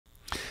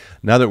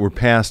Now that we're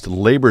past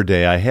Labor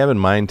Day, I have in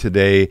mind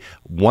today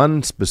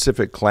one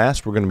specific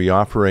class we're going to be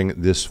offering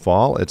this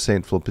fall at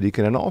St. Philip the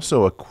Deacon, and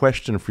also a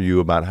question for you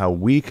about how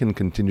we can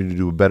continue to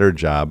do a better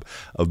job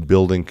of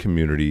building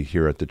community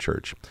here at the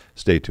church.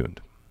 Stay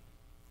tuned.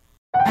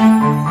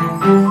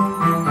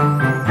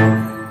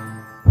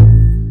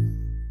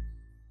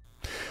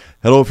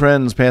 Hello,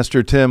 friends.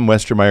 Pastor Tim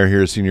Westermeyer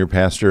here, Senior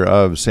Pastor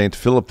of St.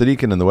 Philip the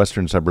Deacon in the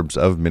western suburbs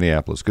of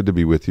Minneapolis. Good to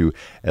be with you,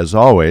 as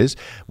always.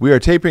 We are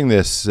taping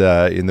this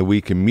in the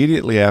week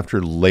immediately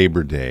after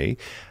Labor Day.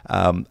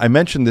 I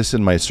mentioned this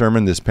in my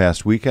sermon this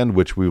past weekend,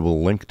 which we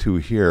will link to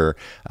here,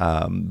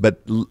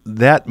 but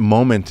that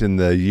moment in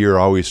the year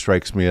always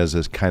strikes me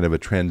as kind of a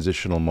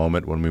transitional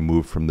moment when we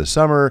move from the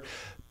summer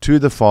to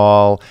the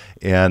fall,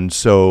 and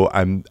so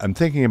I'm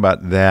thinking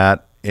about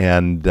that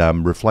and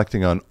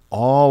reflecting on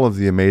all of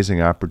the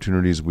amazing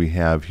opportunities we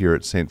have here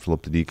at St.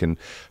 Philip the Deacon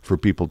for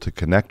people to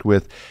connect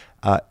with.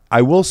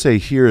 I will say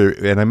here,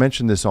 and I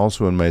mentioned this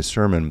also in my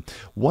sermon,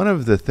 one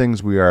of the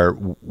things we are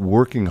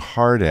working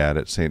hard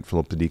at St.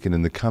 Philip the Deacon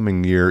in the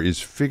coming year is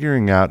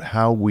figuring out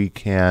how we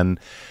can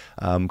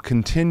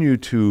continue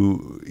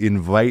to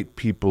invite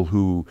people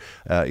who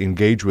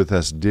engage with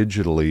us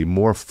digitally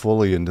more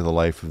fully into the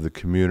life of the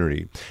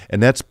community.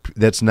 And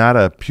that's not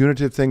a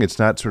punitive thing. It's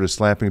not sort of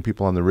slapping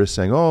people on the wrist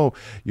saying, oh,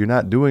 you're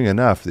not doing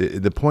enough.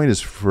 The point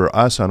is for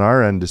us on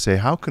our end to say,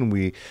 how can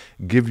we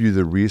give you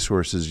the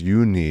resources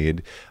you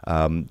need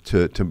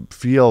to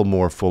feel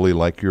more fully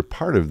like you're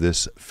part of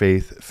this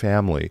faith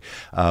family?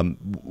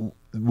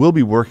 We'll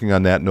be working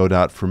on that, no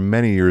doubt, for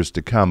many years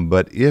to come.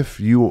 But if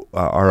you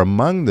are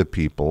among the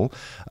people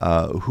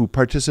who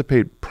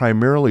participate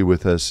primarily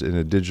with us in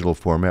a digital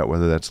format,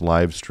 whether that's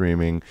live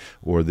streaming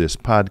or this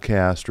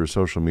podcast or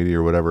social media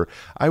or whatever,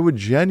 I would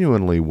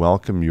genuinely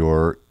welcome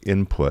your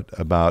input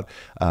about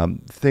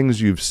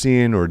things you've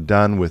seen or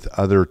done with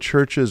other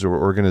churches or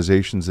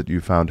organizations that you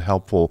found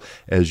helpful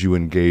as you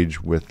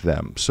engage with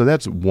them. So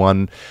that's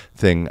one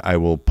thing I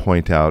will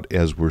point out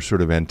as we're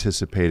sort of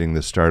anticipating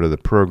the start of the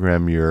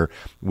program year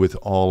with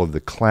all of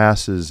the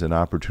classes and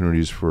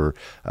opportunities for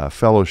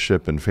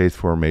fellowship and faith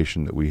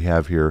formation that we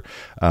have here.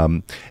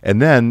 And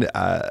then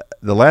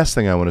the last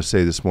thing I want to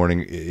say this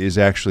morning is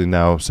actually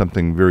now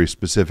something very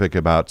specific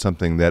about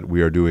something that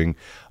we are doing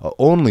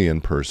only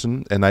in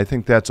person, and I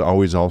think that's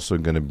always also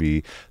going to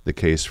be the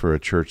case for a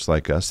church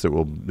like us. There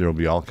will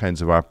be all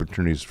kinds of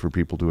opportunities for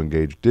people to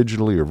engage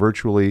digitally or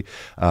virtually,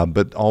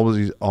 but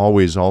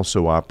always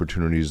also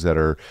opportunities that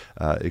are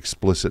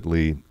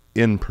explicitly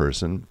in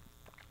person.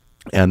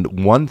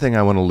 And one thing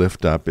I want to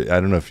lift up, I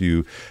don't know if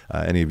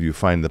any of you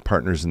find the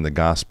Partners in the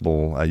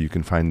Gospel. You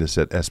can find this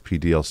at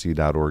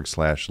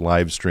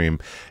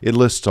spdlc.org/livestream. It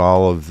lists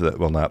all of the,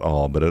 well, not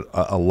all, but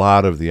a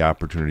lot of the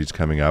opportunities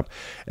coming up.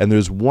 And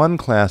there's one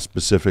class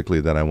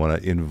specifically that I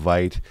want to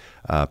invite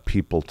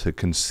people to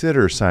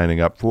consider signing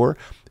up for.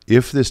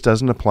 If this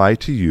doesn't apply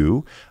to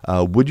you,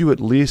 would you at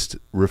least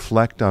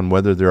reflect on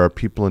whether there are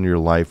people in your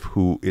life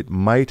who it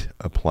might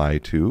apply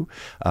to,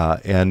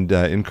 and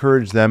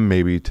encourage them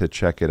maybe to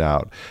check it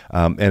out.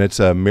 And it's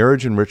a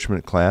marriage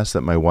enrichment class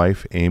that my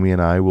wife, Amy,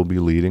 and I will be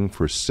leading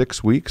for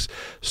 6 weeks,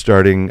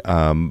 starting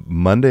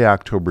Monday,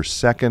 October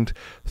 2nd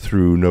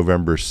through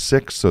November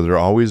 6th. So they're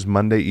always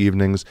Monday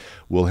evenings.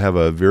 We'll have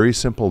a very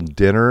simple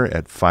dinner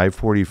at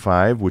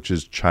 5:45, which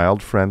is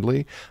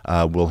child-friendly.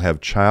 We'll have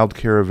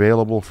childcare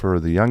available for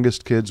the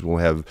youngest kids. We'll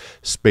have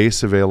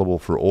space available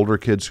for older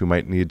kids who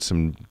might need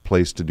some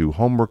place to do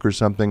homework or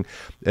something.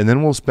 And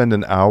then we'll spend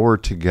an hour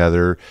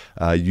together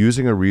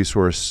using a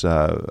resource,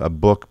 a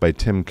book by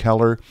Tim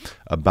Keller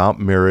about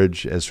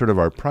marriage as sort of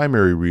our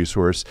primary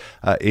resource.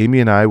 Amy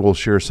and I will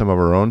share some of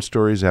our own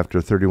stories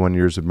after 31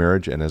 years of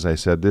marriage. And as I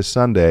said this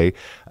Sunday,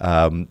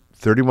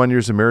 31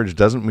 years of marriage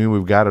doesn't mean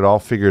we've got it all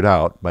figured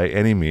out by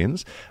any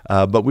means,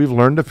 but we've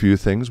learned a few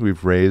things.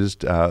 We've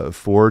raised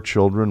 4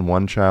 children,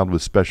 1 child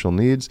with special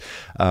needs,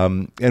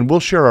 and we'll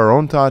share our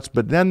own thoughts.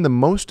 But then the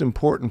most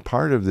important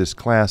part of this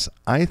class,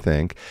 I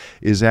think,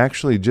 is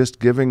actually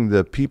just giving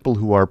the people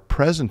who are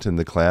present in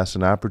the class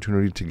an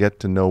opportunity to get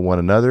to know one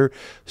another,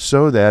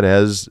 so that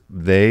as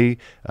they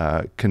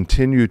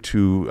continue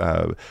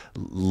to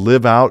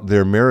live out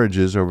their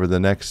marriages over the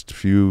next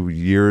few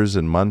years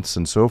and months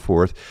and so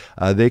forth,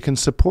 they can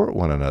support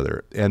one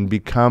another and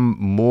become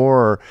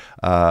more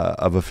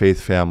of a faith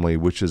family,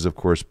 which is, of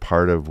course,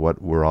 part of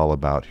what we're all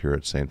about here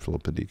at St.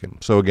 Philip the Deacon.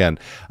 So again,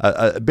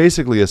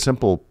 basically a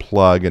simple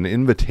plug, an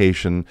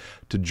invitation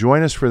to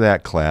join us for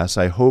that class.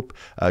 I hope,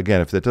 again,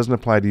 if that doesn't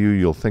apply to you,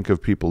 you'll think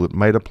of people it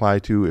might apply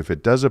to. If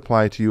it does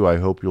apply to you, I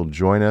hope you'll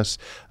join us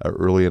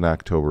early in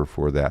October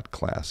for that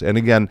class. And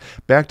again,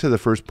 back to the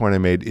first point I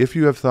made, if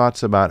you have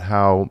thoughts about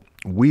how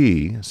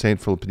we, St.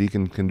 Philip the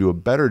Deacon, can do a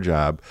better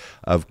job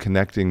of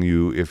connecting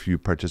you if you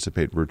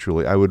participate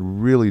virtually, I would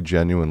really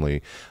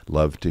genuinely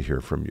love to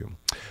hear from you.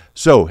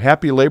 So,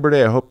 happy Labor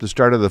Day. I hope the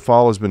start of the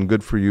fall has been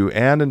good for you.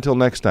 And until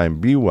next time,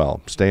 be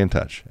well, stay in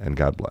touch, and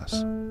God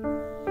bless.